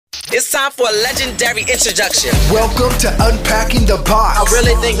It's time for a legendary introduction. Welcome to Unpacking the Box. I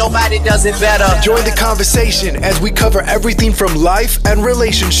really think nobody does it better. Join the conversation as we cover everything from life and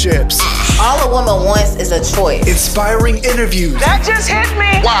relationships. All a woman wants is a choice. Inspiring interviews. That just hit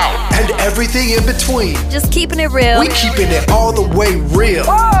me. Wow. And everything in between. Just keeping it real. We keeping it all the way real.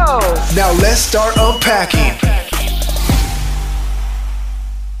 Whoa. Now let's start unpacking.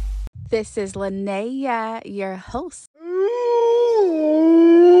 This is Linnea, your host.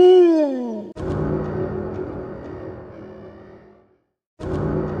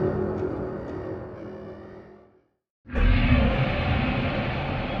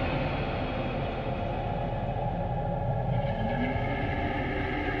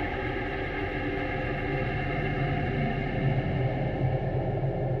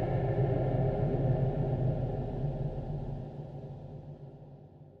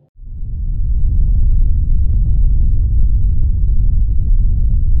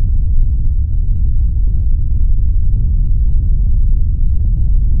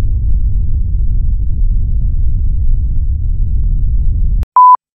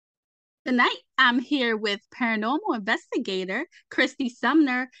 Tonight, I'm here with paranormal investigator Christy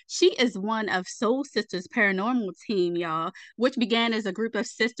Sumner. She is one of Soul Sisters Paranormal team, y'all, which began as a group of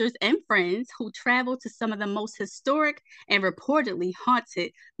sisters and friends who traveled to some of the most historic and reportedly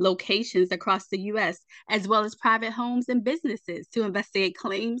haunted locations across the U.S., as well as private homes and businesses to investigate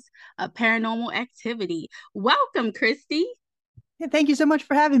claims of paranormal activity. Welcome, Christy. Yeah, thank you so much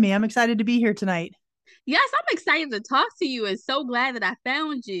for having me. I'm excited to be here tonight. Yes, I'm excited to talk to you and so glad that I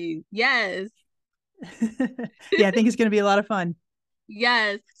found you. Yes. Yeah, I think it's going to be a lot of fun.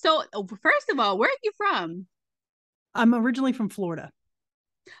 Yes. So, first of all, where are you from? I'm originally from Florida.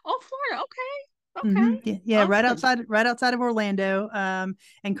 Oh, Florida. Okay. Mm-hmm. Yeah, Awesome. right outside of Orlando.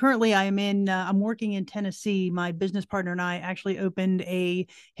 And currently I'm working in Tennessee. My business partner and I actually opened a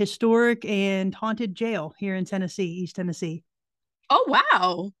historic and haunted jail here in Tennessee, East Tennessee. Oh,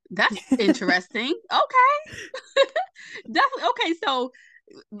 wow. That's interesting. Okay. Definitely. Okay, so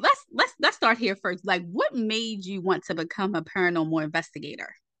let's start here first. Like, what made you want to become a paranormal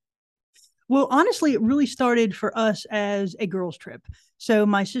investigator? Well, honestly, it really started for us as a girls' trip. So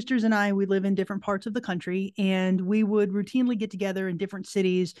my sisters and I, we live in different parts of the country, and we would routinely get together in different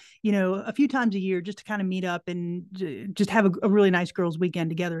cities, a few times a year just to kind of meet up and just have a really nice girls' weekend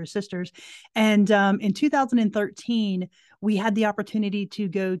together as sisters. And in 2013, we had the opportunity to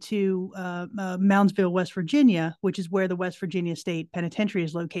go to Moundsville, West Virginia, which is where the West Virginia State Penitentiary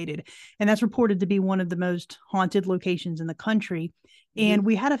is located. And that's reported to be one of the most haunted locations in the country. And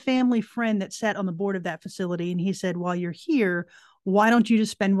we had a family friend that sat on the board of that facility, and he said, while you're here, why don't you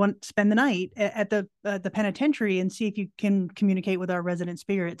just spend the night at the penitentiary and see if you can communicate with our resident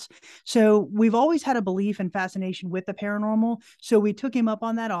spirits? So we've always had a belief and fascination with the paranormal. So we took him up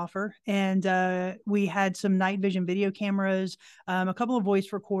on that offer, and we had some night vision video cameras, a couple of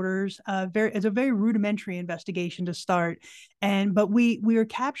voice recorders. It's a very rudimentary investigation to start, but we were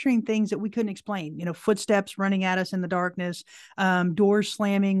capturing things that we couldn't explain. Footsteps running at us in the darkness, doors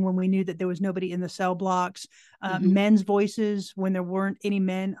slamming when we knew that there was nobody in the cell blocks. Men's voices when there weren't any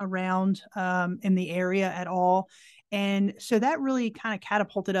men around in the area at all. And so that really kind of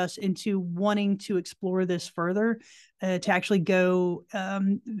catapulted us into wanting to explore this further, to actually go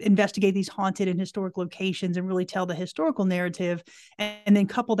investigate these haunted and historic locations and really tell the historical narrative, and then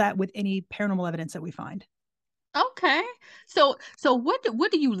couple that with any paranormal evidence that we find. Okay. So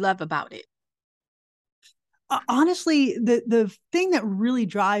what do you love about it? Honestly, the thing that really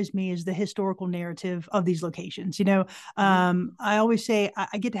drives me is the historical narrative of these locations. I always say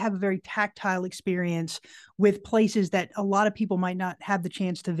I get to have a very tactile experience with places that a lot of people might not have the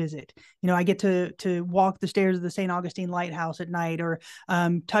chance to visit. I get to walk the stairs of the St. Augustine Lighthouse at night, or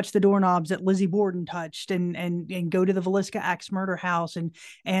touch the doorknobs that Lizzie Borden touched, and go to the Villisca Axe Murder House,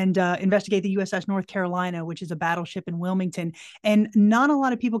 and investigate the USS North Carolina, which is a battleship in Wilmington. And not a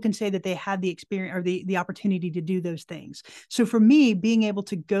lot of people can say that they had the experience or the opportunity to do those things. So for me, being able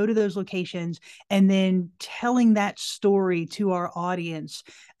to go to those locations and then telling that story to our audience,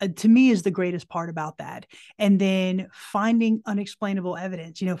 to me, is the greatest part about that. And then finding unexplainable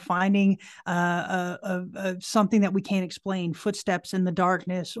evidence, finding something that we can't explain, footsteps in the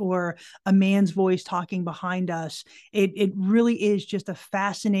darkness, or a man's voice talking behind us. It really is just a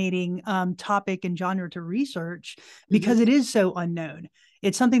fascinating topic and genre to research, because it is so unknown.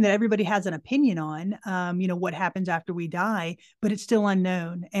 It's something that everybody has an opinion on, what happens after we die, but it's still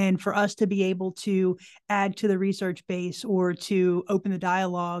unknown. And for us to be able to add to the research base, or to open the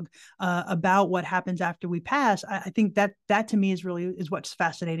dialogue about what happens after we pass, I think that to me is what's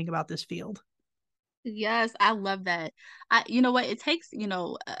fascinating about this field. Yes, I love that. You know what? It takes,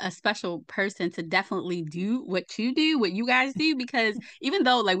 a special person to definitely do what you do, what you guys do, because even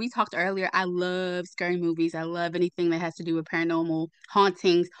though, like we talked earlier, I love scary movies. I love anything that has to do with paranormal,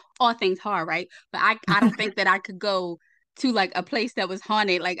 hauntings, all things horror, right? But I don't think that I could go to like a place that was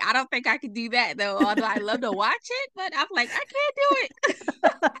haunted. Like I don't think I could do that though. Although I love to watch it, but I'm like, I can't do it.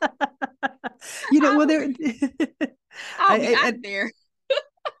 Well, I'll, there, I'll be out I, there.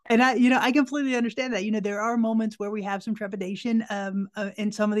 and I completely understand that. There are moments where we have some trepidation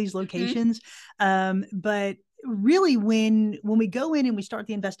in some of these Mhm. locations. But really when we go in and we start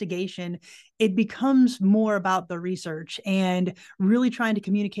the investigation, it becomes more about the research and really trying to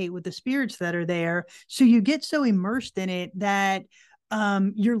communicate with the spirits that are there. So you get so immersed in it that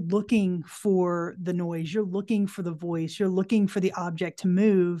you're looking for the noise, you're looking for the voice, you're looking for the object to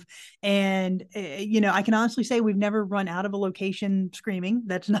move. And I can honestly say we've never run out of a location screaming.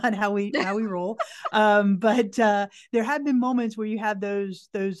 That's not how we roll. But there have been moments where you have those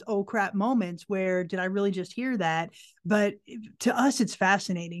oh crap moments where did I really just hear that? But to us, it's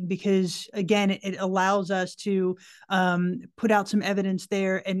fascinating because again, it allows us to put out some evidence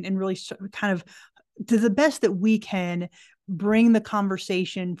there and really kind of to the best that we can bring the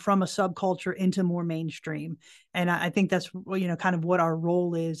conversation from a subculture into more mainstream. And I think that's kind of what our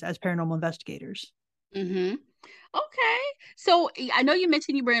role is as paranormal investigators. Hmm. Okay. So I know you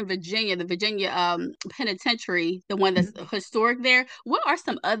mentioned you were in Virginia, the Virginia penitentiary, the one that's historic there. What are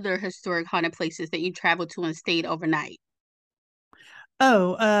some other historic haunted places that you traveled to and stayed overnight?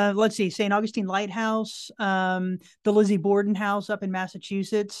 Oh, let's see, St. Augustine Lighthouse, the Lizzie Borden House up in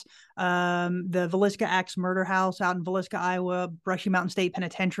Massachusetts, the Villisca Axe Murder House out in Villisca, Iowa, Brushy Mountain State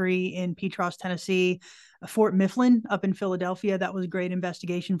Penitentiary in Petros, Tennessee, Fort Mifflin up in Philadelphia. That was a great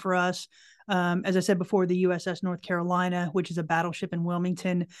investigation for us. As I said before, the USS North Carolina, which is a battleship in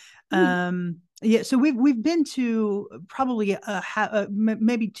Wilmington. Mm. Yeah, so we've been to probably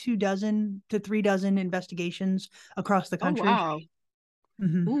maybe 2 dozen to 3 dozen investigations across the Oh country. wow.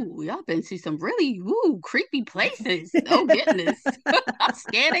 Mhm. Ooh, y'all been to some really creepy places. Oh goodness. I'm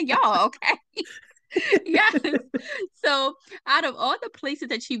scared of y'all, okay? Yes. So out of all the places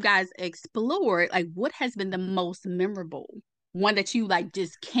that you guys explored, like what has been the most memorable? One that you like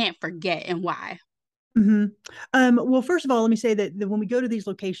just can't forget and why? Hmm. Well, first of all, let me say that when we go to these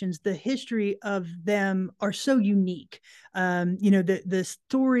locations, the history of them are so unique. The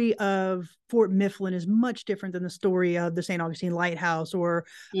story of Fort Mifflin is much different than the story of the St. Augustine Lighthouse or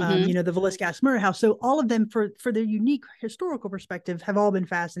Mm-hmm. the Villisca Murder House. So all of them, for their unique historical perspective, have all been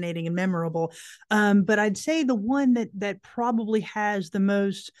fascinating and memorable. But I'd say the one that probably has the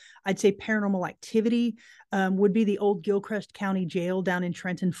most, I'd say, paranormal activity would be the old Gilchrist County Jail down in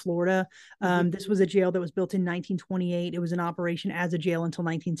Trenton, Florida. Mm-hmm. This was a jail that was built in 1928. It was in operation as a jail until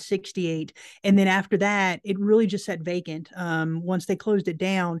 1968. And then after that, it really just sat vacant once they closed it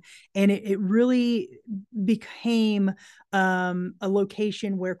down. And it really became a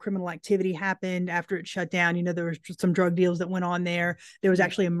location where criminal activity happened after it shut down. There was some drug deals that went on there. There was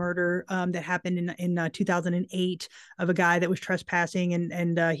actually a murder that happened in 2008 of a guy that was trespassing,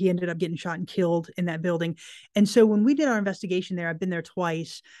 and he ended up getting shot and killed in that building. And so when we did our investigation there, I've been there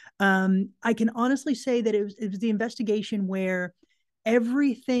twice. I can honestly say that it was the investigation where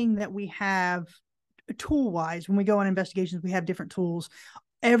everything that we have tool wise, when we go on investigations, we have different tools.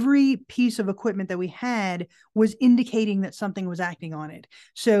 Every piece of equipment that we had was indicating that something was acting on it.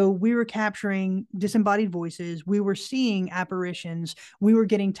 So we were capturing disembodied voices. We were seeing apparitions. We were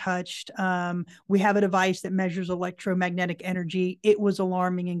getting touched. We have a device that measures electromagnetic energy. It was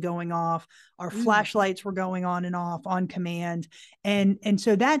alarming and going off. Our Mm. flashlights were going on and off on command. And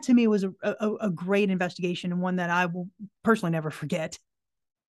so that to me was a great investigation and one that I will personally never forget.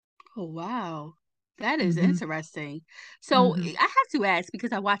 Oh, wow. That is Mm-hmm. interesting. So Mm-hmm. I have to ask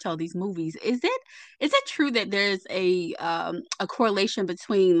because I watch all these movies. Is it true that there's a correlation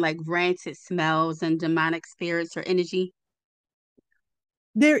between like rancid smells and demonic spirits or energy?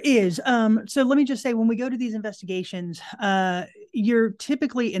 There is. So let me just say, when we go to these investigations, you're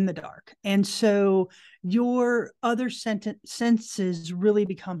typically in the dark. And so your other senses really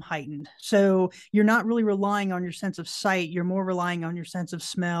become heightened. So you're not really relying on your sense of sight. You're more relying on your sense of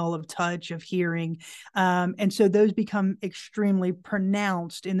smell, of touch, of hearing. And so those become extremely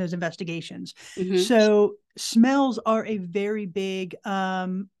pronounced in those investigations. Mm-hmm. So smells are a very big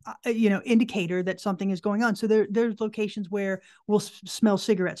indicator that something is going on. So there's locations where we'll smell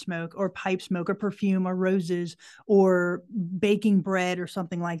cigarette smoke or pipe smoke or perfume or roses or baking bread or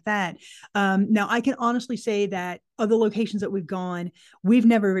something like that. Now I can honestly say that of the locations that we've gone, we've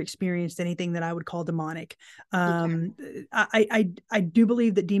never experienced anything that I would call demonic. Okay. I do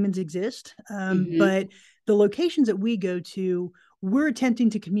believe that demons exist, Mm-hmm. but the locations that we go to, we're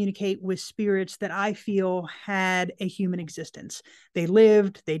attempting to communicate with spirits that I feel had a human existence. They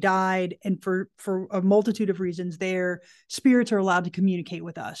lived, they died, and for a multitude of reasons, their spirits are allowed to communicate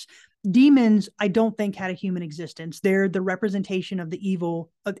with us. Demons, I don't think had a human existence. They're the representation of the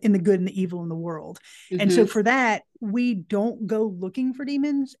evil in the good and the evil in the world. And so Mm-hmm. for that, we don't go looking for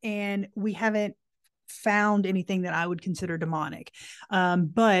demons, and we haven't found anything that I would consider demonic.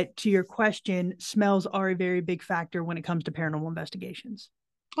 But to your question, smells are a very big factor when it comes to paranormal investigations.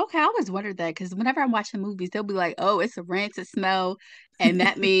 Okay, I always wondered that because whenever I'm watching movies, they'll be like, "Oh, it's a rancid smell," and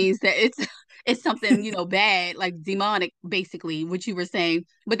that means that it's it's something bad, like demonic, basically, what you were saying.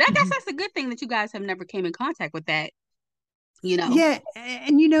 But I guess that's a good thing that you guys have never came in contact with that, you know. Yeah,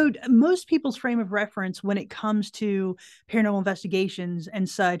 and most people's frame of reference when it comes to paranormal investigations and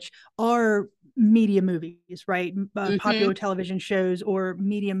such are media movies, right? Mm-hmm. Popular television shows or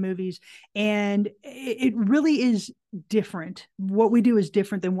media movies, and it really is different. What we do is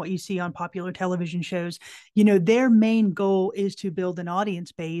different than what you see on popular television shows. Their main goal is to build an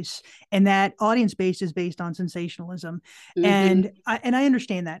audience base, and that audience base is based on sensationalism. Mm-hmm. And I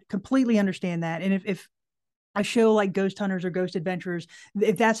understand that, completely understand that. And if a show like Ghost Hunters or Ghost Adventurers,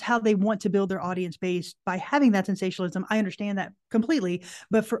 if that's how they want to build their audience base by having that sensationalism, I understand that completely.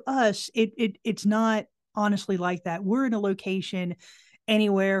 But for us, it's not honestly like that. We're in a location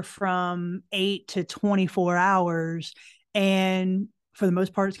anywhere from 8 to 24 hours, and for the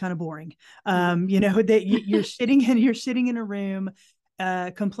most part, it's kind of boring. That you're sitting in a room,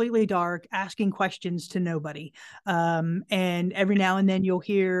 completely dark, asking questions to nobody. And every now and then you'll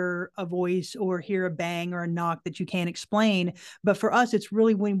hear a voice or hear a bang or a knock that you can't explain. But for us, it's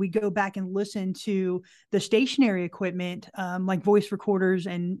really when we go back and listen to the stationary equipment, like voice recorders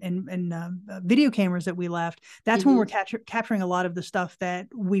and video cameras that we left. That's when Mm-hmm. we're capturing a lot of the stuff that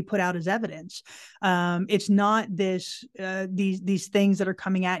we put out as evidence. It's not these things that are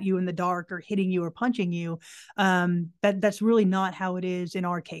coming at you in the dark or hitting you or punching you. That's really not how it is in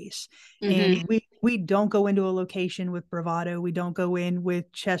our case. Mm-hmm. And we don't go into a location with bravado. We don't go in with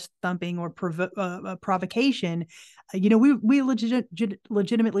chest thumping or provocation. We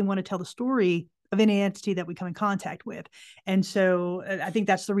legitimately want to tell the story of any entity that we come in contact with. And so I think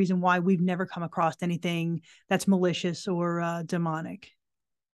that's the reason why we've never come across anything that's malicious or demonic.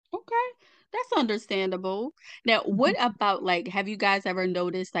 Okay, that's understandable. Now, what about like, have you guys ever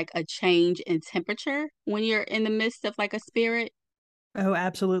noticed like a change in temperature when you're in the midst of like a spirit? Oh,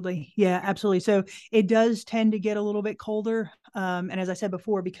 absolutely. Yeah, absolutely. So it does tend to get a little bit colder. And as I said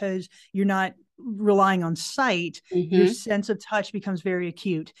before, because you're not relying on sight, your Mm-hmm. sense of touch becomes very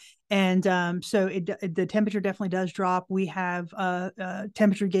acute. And so the temperature definitely does drop. We have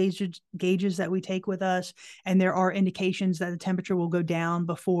temperature gauges that we take with us, and there are indications that the temperature will go down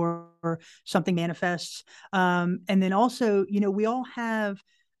before something manifests. And then also, we all have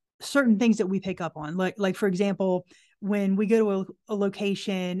certain things that we pick up on, like for example, when we go to a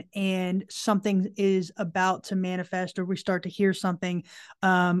location and something is about to manifest or we start to hear something,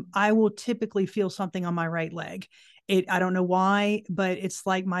 I will typically feel something on my right leg. I don't know why, but it's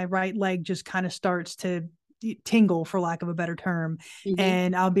like my right leg just kind of starts to tingle, for lack of a better term. Mm-hmm.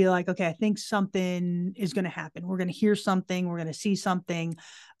 And I'll be like, okay, I think something is going to happen. We're going to hear something, we're going to see something.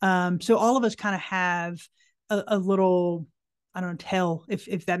 So all of us kind of have a little, I don't know, tell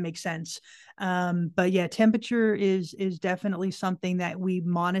if that makes sense. But yeah, temperature is definitely something that we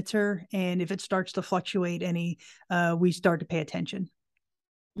monitor, and if it starts to fluctuate any, we start to pay attention.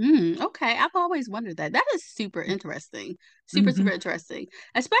 Okay, I've always wondered that. That is super interesting. Super, super Mm-hmm. interesting.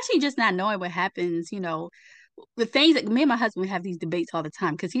 Especially just not knowing what happens, the things that me and my husband have these debates all the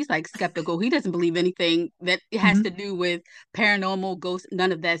time because he's like skeptical. He doesn't believe anything that has Mm-hmm. to do with paranormal, ghosts,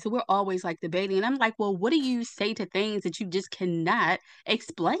 none of that. So we're always like debating. And I'm like, well, what do you say to things that you just cannot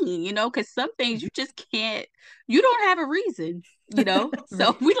explain, Because some things you just can't, you don't have a reason. So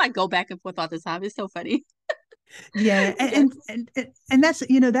Right. we like go back and forth all the time. It's so funny. Yeah, Yeah. and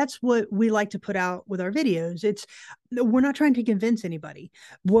that's what we like to put out with our videos. We're not trying to convince anybody.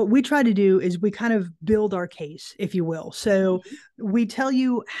 What we try to do is we kind of build our case, if you will. So we tell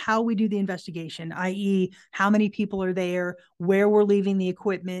you how we do the investigation, i.e., how many people are there, where we're leaving the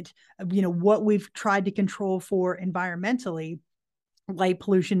equipment, what we've tried to control for environmentally, light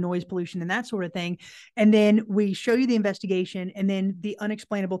pollution, noise pollution, and that sort of thing. And then we show you the investigation and then the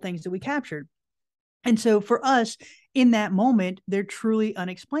unexplainable things that we captured. And so for us, in that moment, they're truly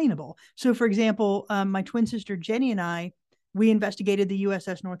unexplainable. So, for example, my twin sister Jenny and I, we investigated the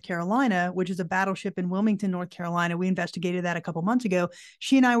USS North Carolina, which is a battleship in Wilmington, North Carolina. We investigated that a couple months ago.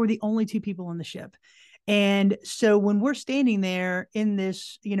 She and I were the only two people on the ship. And so when we're standing there in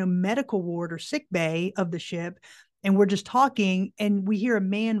this, medical ward or sick bay of the ship, and we're just talking and we hear a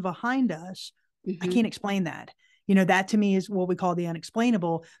man behind us, I can't explain that. That to me is what we call the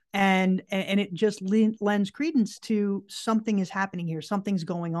unexplainable. And it just lends credence to something is happening here. Something's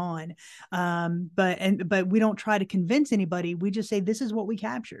going on. But we don't try to convince anybody. We just say, this is what we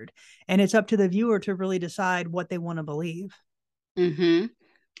captured. And it's up to the viewer to really decide what they want to believe. Mm-hmm.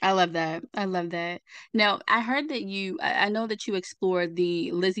 I love that. I love that. Now, I heard that I know that you explored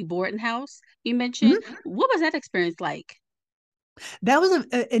the Lizzie Borden house you mentioned. Mm-hmm. What was that experience like? That was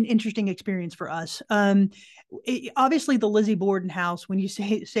an interesting experience for us. Obviously, the Lizzie Borden house, when you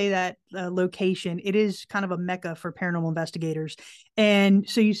say that location, it is kind of a mecca for paranormal investigators. And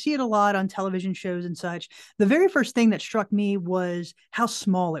so you see it a lot on television shows and such. The very first thing that struck me was how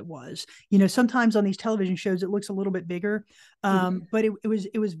small it was. Sometimes on these television shows, it looks a little bit bigger, but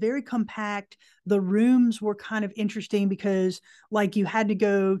it was very compact. The rooms were kind of interesting because like you had to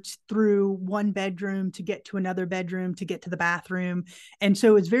go through one bedroom to get to another bedroom to get to the bathroom. And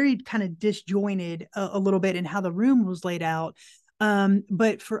so it's very kind of disjointed a little bit in how the room was laid out.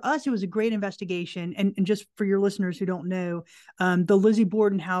 But for us, it was a great investigation. And just for your listeners who don't know, the Lizzie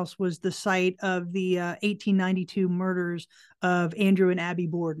Borden house was the site of the 1892 murders of Andrew and Abby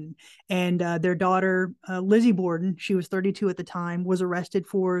Borden. And their daughter, Lizzie Borden, she was 32 at the time, was arrested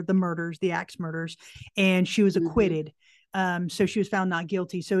for the murders, the axe murders, and she was acquitted. So she was found not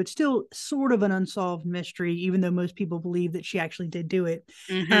guilty. So it's still sort of an unsolved mystery, even though most people believe that she actually did do it.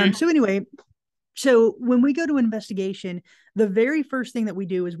 So anyway, so when we go to an investigation, the very first thing that we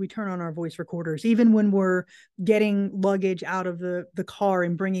do is we turn on our voice recorders. Even when we're getting luggage out of the car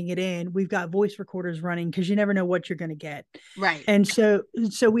and bringing it in, we've got voice recorders running because you never know what you're going to get. Right. And so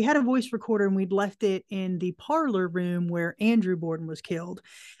we had a voice recorder and we'd left it in the parlor room where Andrew Borden was killed.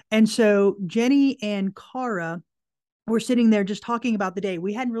 And so Jenny and Cara we're sitting there just talking about the day.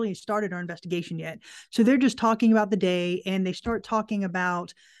 We hadn't really started our investigation yet. So they're just talking about the day and they start talking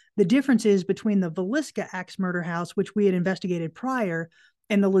about the differences between the Villisca axe murder house, which we had investigated prior,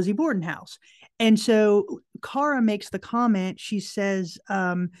 and the Lizzie Borden house. And so Cara makes the comment, she says,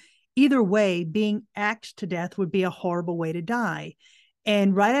 either way, being axed to death would be a horrible way to die.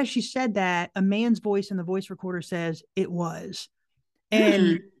 And right as she said that, a man's voice in the voice recorder says, it was.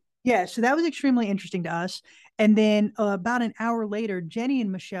 And yeah, so that was extremely interesting to us. And then about an hour later, Jenny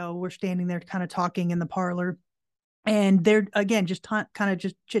and Michelle were standing there kind of talking in the parlor. And they're, again, just kind of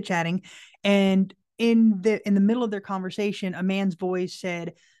just chit-chatting. And in the middle of their conversation, a man's voice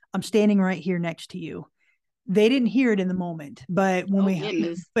said, I'm standing right here next to you. They didn't hear it in the moment, but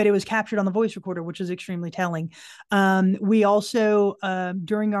but it was captured on the voice recorder, which is extremely telling. We also,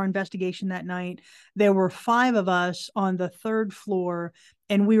 during our investigation that night, there were 5 of us on the 3rd floor,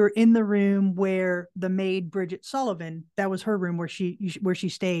 and we were in the room where the maid Bridget Sullivan, that was her room where she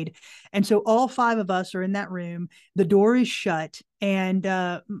stayed. And so all 5 of us are in that room. The door is shut. And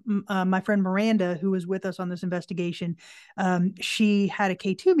my friend Miranda, who was with us on this investigation, she had a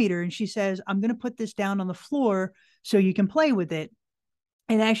K2 meter and she says, I'm going to put this down on the floor so you can play with it.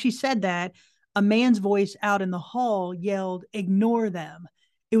 And as she said that, a man's voice out in the hall yelled, ignore them.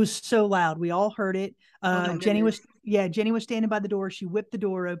 It was so loud. We all heard it. Jenny was standing by the door. She whipped the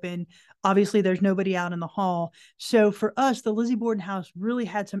door open. Obviously, there's nobody out in the hall. So for us, the Lizzie Borden house really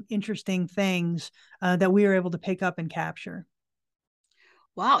had some interesting things that we were able to pick up and capture.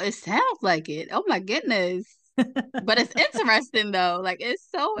 Wow, it sounds like it. Oh my goodness. But it's interesting though. Like it's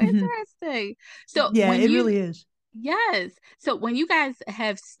so interesting. So yeah, it really is. Yes. So when you guys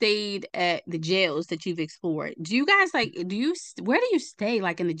have stayed at the jails that you've explored, do you guys where do you stay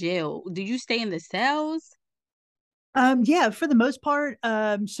like in the jail? Do you stay in the cells? Yeah, for the most part.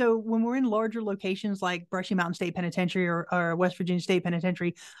 So when we're in larger locations like Brushy Mountain State Penitentiary or West Virginia State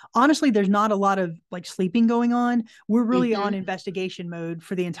Penitentiary, honestly, there's not a lot of like sleeping going on. We're really on investigation mode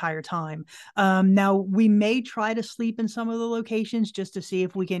for the entire time. Now we may try to sleep in some of the locations just to see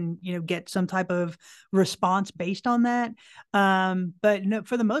if we can, get some type of response based on that. But no,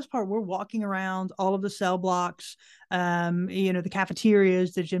 for the most part, we're walking around all of the cell blocks, the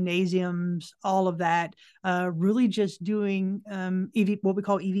cafeterias, the gymnasiums, all of that, really just doing what we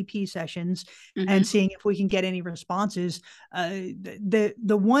call EVP sessions and seeing if we can get any responses. The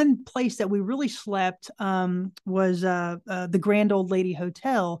one place that we really slept was the Grand Old Lady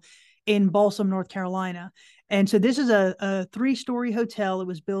Hotel in Balsam, North Carolina. And so this is a 3-story hotel. It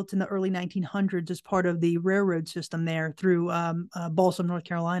was built in the early 1900s as part of the railroad system there through Balsam, North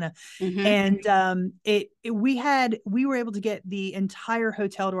Carolina. Mm-hmm. And we were able to get the entire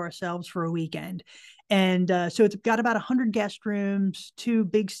hotel to ourselves for a weekend. And so it's got about 100 guest rooms, 2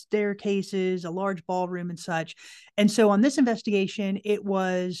 big staircases, a large ballroom and such. And so on this investigation, it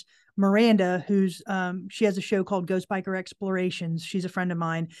was Miranda, who's she has a show called Ghost Biker Explorations. She's a friend of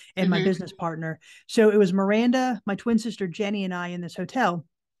mine and my business partner. So it was Miranda, my twin sister Jenny, and I in this hotel.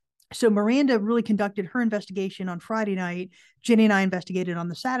 So Miranda really conducted her investigation on Friday night. Jenny and I investigated on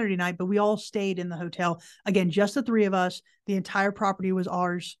the Saturday night, but we all stayed in the hotel. Again, just the 3 of us. The entire property was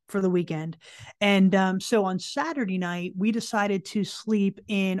ours for the weekend. And so on Saturday night, we decided to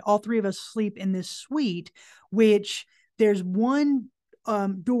all 3 of us sleep in this suite, which there's one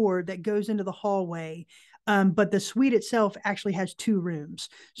door that goes into the hallway. But the suite itself actually has 2 rooms.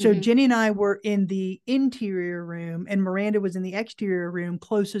 So Jenny and I were in the interior room, and Miranda was in the exterior room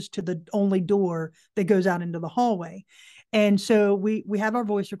closest to the only door that goes out into the hallway. And so we have our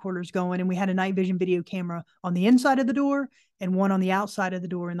voice recorders going, and we had a night vision video camera on the inside of the door and one on the outside of the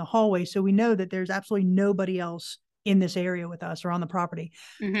door in the hallway. So we know that there's absolutely nobody else in this area with us or on the property.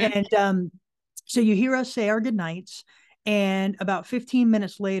 And so you hear us say our goodnights. And about 15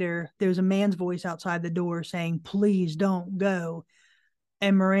 minutes later, there's a man's voice outside the door saying, "Please don't go."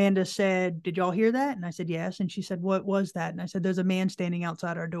 And Miranda said, "Did y'all hear that?" And I said, "Yes." And she said, "What was that?" And I said, "There's a man standing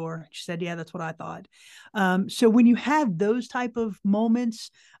outside our door." She said, "Yeah, that's what I thought." So when you have those type of moments,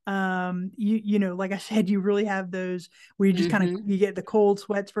 you know, like I said, you really have those where you just kind of, you get the cold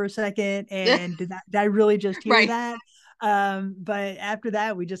sweats for a second. And did I really just hear that? But after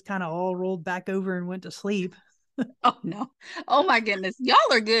that, we just kind of all rolled back over and went to sleep. Oh no. Oh my goodness. Y'all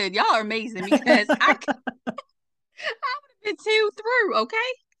are good. Y'all are amazing because I would have been 2 through,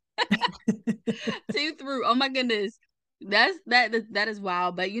 okay? 2 through. Oh my goodness. That is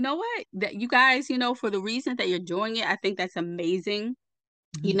wild. But you know what? That you guys, you know, for the reason that you're doing it, I think that's amazing.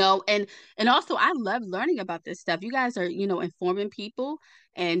 You know, and also I love learning about this stuff. You guys are, you know, informing people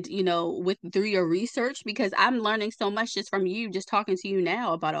and, you know, through your research, because I'm learning so much just from you, just talking to you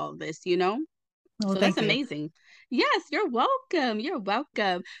now about all this, you know? Well, So that's thank you. amazing. Yes, you're welcome. You're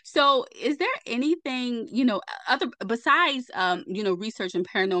welcome. So is there anything, you know, other besides you know, research and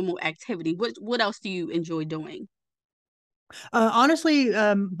paranormal activity, what else do you enjoy doing? Honestly,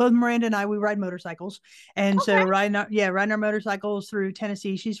 both Miranda and I, we ride motorcycles. And so Okay. riding our motorcycles through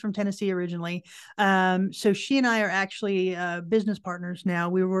Tennessee. She's from Tennessee originally. So she and I are actually business partners now.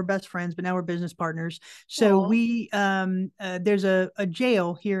 We were best friends, but now we're business partners. So Oh. there's a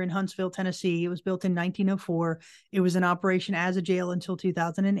jail here in Huntsville, Tennessee. It was built in 1904. It was in operation as a jail until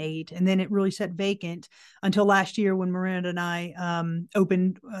 2008. And then it really sat vacant until last year when Miranda and I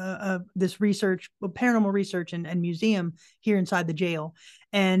opened this paranormal research and museum here inside the jail.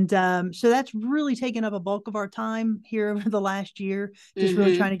 And so that's really taken up a bulk of our time here over the last year, just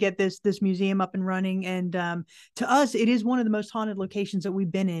really trying to get this museum up and running. And to us, it is one of the most haunted locations that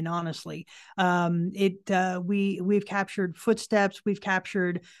we've been in, honestly. We've captured footsteps, we've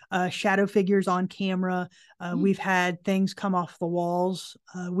captured shadow figures on camera. We've had things come off the walls.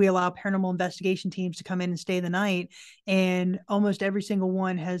 We allow paranormal investigation teams to come in and stay the night, and almost every single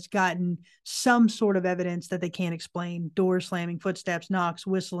one has gotten some sort of evidence that they can't explain: doors slamming, footsteps, knocks,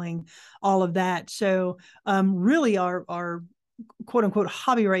 whistling, all of that. So really our quote unquote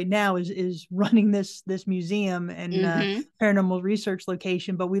hobby right now is running this museum and paranormal research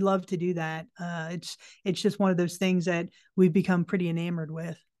location, but we love to do that. It's just one of those things that we've become pretty enamored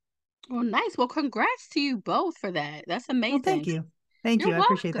with. Well, nice. Well, congrats to you both for that. That's Well, amazing. thank you. Thank You're you. I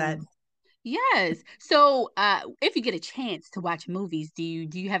appreciate that. welcome. Yes. So, if you get a chance to watch movies, do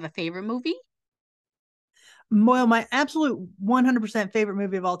you have a favorite movie? Well, my absolute 100% favorite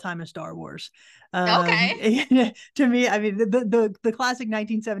movie of all time is Star Wars. Okay. To me, I mean, the classic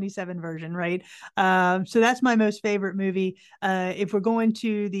 1977 version, right? So that's my most favorite movie. If we're going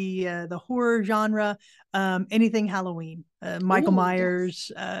to the horror genre, anything Halloween, Michael Oh,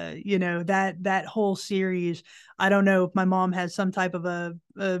 yes. Myers, you know, that whole series. I don't know if my mom has some type of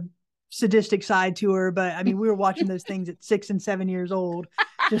a sadistic side to her, but I mean, we were watching those things at 6 and 7 years old.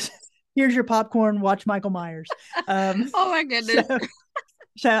 Just here's your popcorn, watch Michael Myers. Oh my So goodness.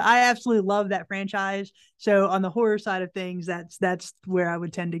 so I absolutely love that franchise. So on the horror side of things, that's where I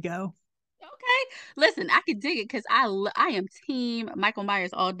would tend to go. Okay. Listen, I could dig it because I am team Michael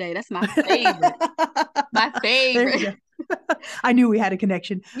Myers all day. That's my favorite. My There you favorite. go. I knew we had a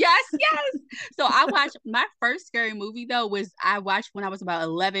connection. Yes, yes. So I watched my first scary movie though was I watched when I was about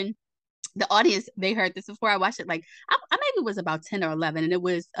 11. the audience, they heard this before I watched it. Like I maybe was about 10 or 11, and it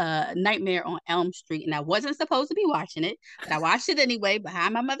was Nightmare on Elm Street, and I wasn't supposed to be watching it, but I watched it anyway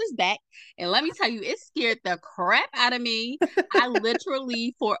behind my mother's back. And let me tell you, it scared the crap out of me. I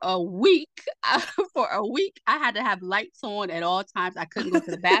literally for a week, I had to have lights on at all times. I couldn't go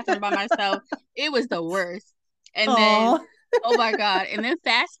to the bathroom by myself. It was the worst. And then Aw. oh my God. And then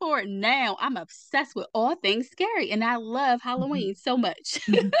fast forward now, I'm obsessed with all things scary and I love Halloween so much.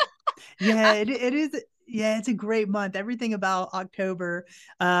 Yeah, it is. Yeah, it's a great month. Everything about October.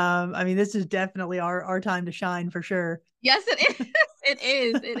 I mean, this is definitely our time to shine for sure. Yes, it is. It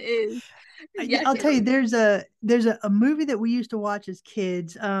is. It is. Yeah, Yes, I'll it tell you, is. there's a movie that we used to watch as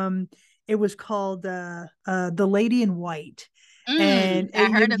kids. It was called The Lady in White, and I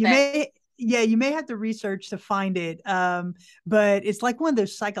you heard of you that. may yeah, you may have to research to find it. But it's like one of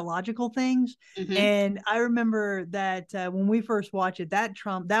those psychological things. Hmm. And I remember that when we first watched it, that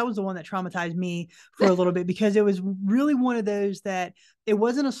was the one that traumatized me for a little bit because it was really one of those that it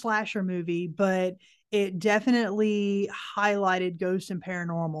wasn't a slasher movie, but it definitely highlighted ghosts and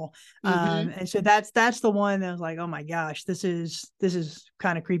paranormal. Hmm. And so that's the one that I was like, oh my gosh, this is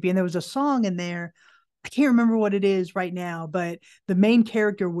kind of creepy. And there was a song in there. I can't remember what it is right now, but the main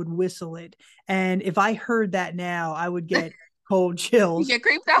character would whistle it. And if I heard that now, I would get cold You chills. get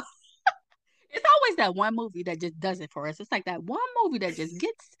creeped out. It's always that one movie that just does it for us. It's like that one movie that just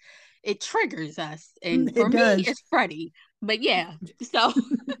gets it triggers us. And for It me, does. it's Freddy. But yeah, so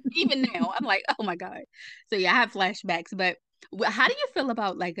even now, I'm like, oh my God. So yeah, I have flashbacks. But how do you feel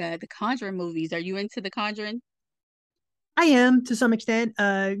about like the Conjuring movies? Are you into the Conjuring? I am to some extent.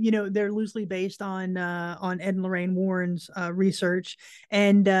 They're loosely based on Ed and Lorraine Warren's research,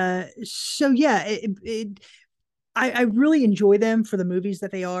 and so yeah, I really enjoy them for the movies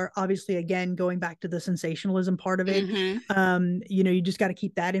that they are. Obviously, again, going back to the sensationalism part of it, Hmm. you just got to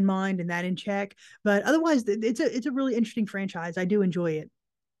keep that in mind and that in check. But otherwise, it's a really interesting franchise. I do enjoy it.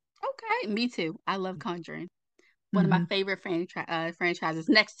 Okay, me too. I love Conjuring. One of my Mm-hmm. favorite franchises,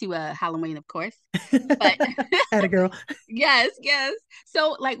 next to Halloween, of course. But At a girl. yes, yes.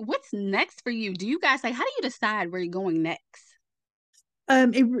 So, like, what's next for you? Do you guys like? How do you decide where you're going next?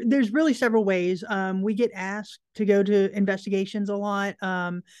 There's really several ways. We get asked to go to investigations a lot.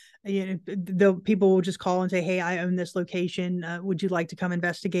 The people will just call and say, "Hey, I own this location. Would you like to come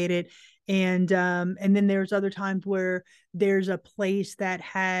investigate it?" And then there's other times where there's a place that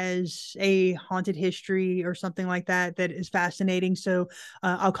has a haunted history or something like that that is fascinating. So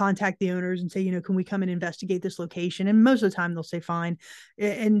I'll contact the owners and say, can we come and investigate this location? And most of the time they'll say fine.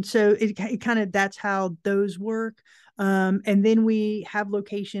 And so it kind of that's how those work. And then we have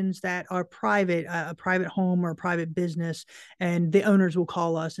locations that are private, a private home or a private business, and the owners will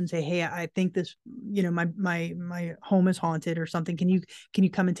call us and say, "Hey, I think this, my home is haunted or something. Can you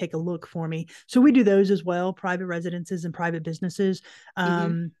come and take a look for me?" So we do those as well, private residences and private businesses.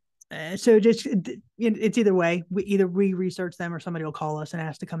 Hmm. So just it's either way. We research them or somebody will call us and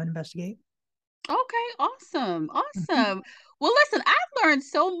ask to come and investigate. Okay, awesome, Mhm. awesome. Well, listen, I've learned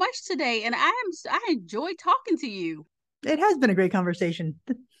so much today, and I enjoy talking to you. It has been a great conversation.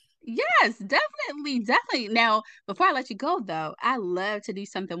 Yes, definitely, definitely. Now, before I let you go, though, I love to do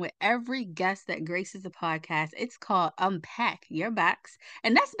something with every guest that graces the podcast. It's called Unpack Your Box.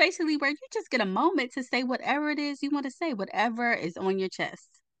 And that's basically where you just get a moment to say whatever it is you want to say, whatever is on your chest.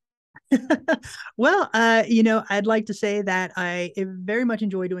 Well, I'd like to say that I very much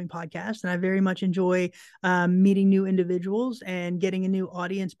enjoy doing podcasts, and I very much enjoy meeting new individuals and getting a new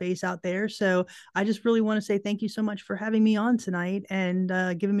audience base out there. So I just really want to say thank you so much for having me on tonight and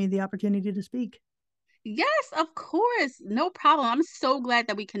giving me the opportunity to speak. Yes, of course. No problem. I'm so glad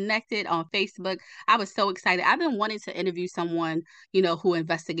that we connected on Facebook. I was so excited. I've been wanting to interview someone, who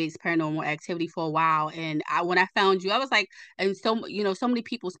investigates paranormal activity for a while. And when I found you, I was like, and so many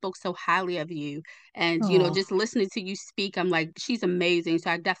people spoke so highly of you. And, Oh, just listening to you speak, I'm like, she's amazing.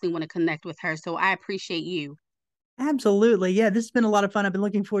 So I definitely want to connect with her. So I appreciate you. absolutely. Yeah, this has been a lot of fun. I've been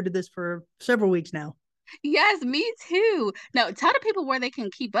looking forward to this for several weeks now. Yes, me too. Now, tell the people where they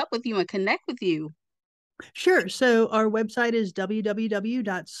can keep up with you and connect with you. Sure. So our website is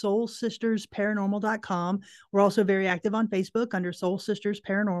www.soulsistersparanormal.com. We're also very active on Facebook under Soul Sisters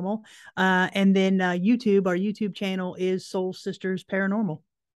Paranormal. And then YouTube, our YouTube channel is Soul Sisters Paranormal.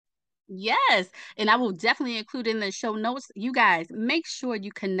 Yes, and I will definitely include in the show notes. You guys, make sure you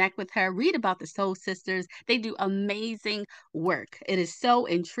connect with her. Read about the Soul Sisters. They do amazing work. It is so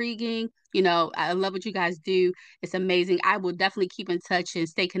intriguing. I love what you guys do. It's amazing. I will definitely keep in touch and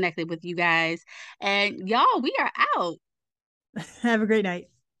stay connected with you guys. And y'all, we are out. Have a great night.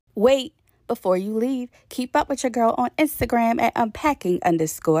 Wait, before you leave, keep up with your girl on Instagram at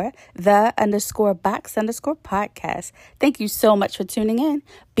unpacking_the_box_podcast. Thank you so much for tuning in.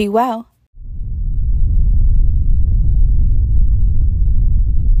 Be well.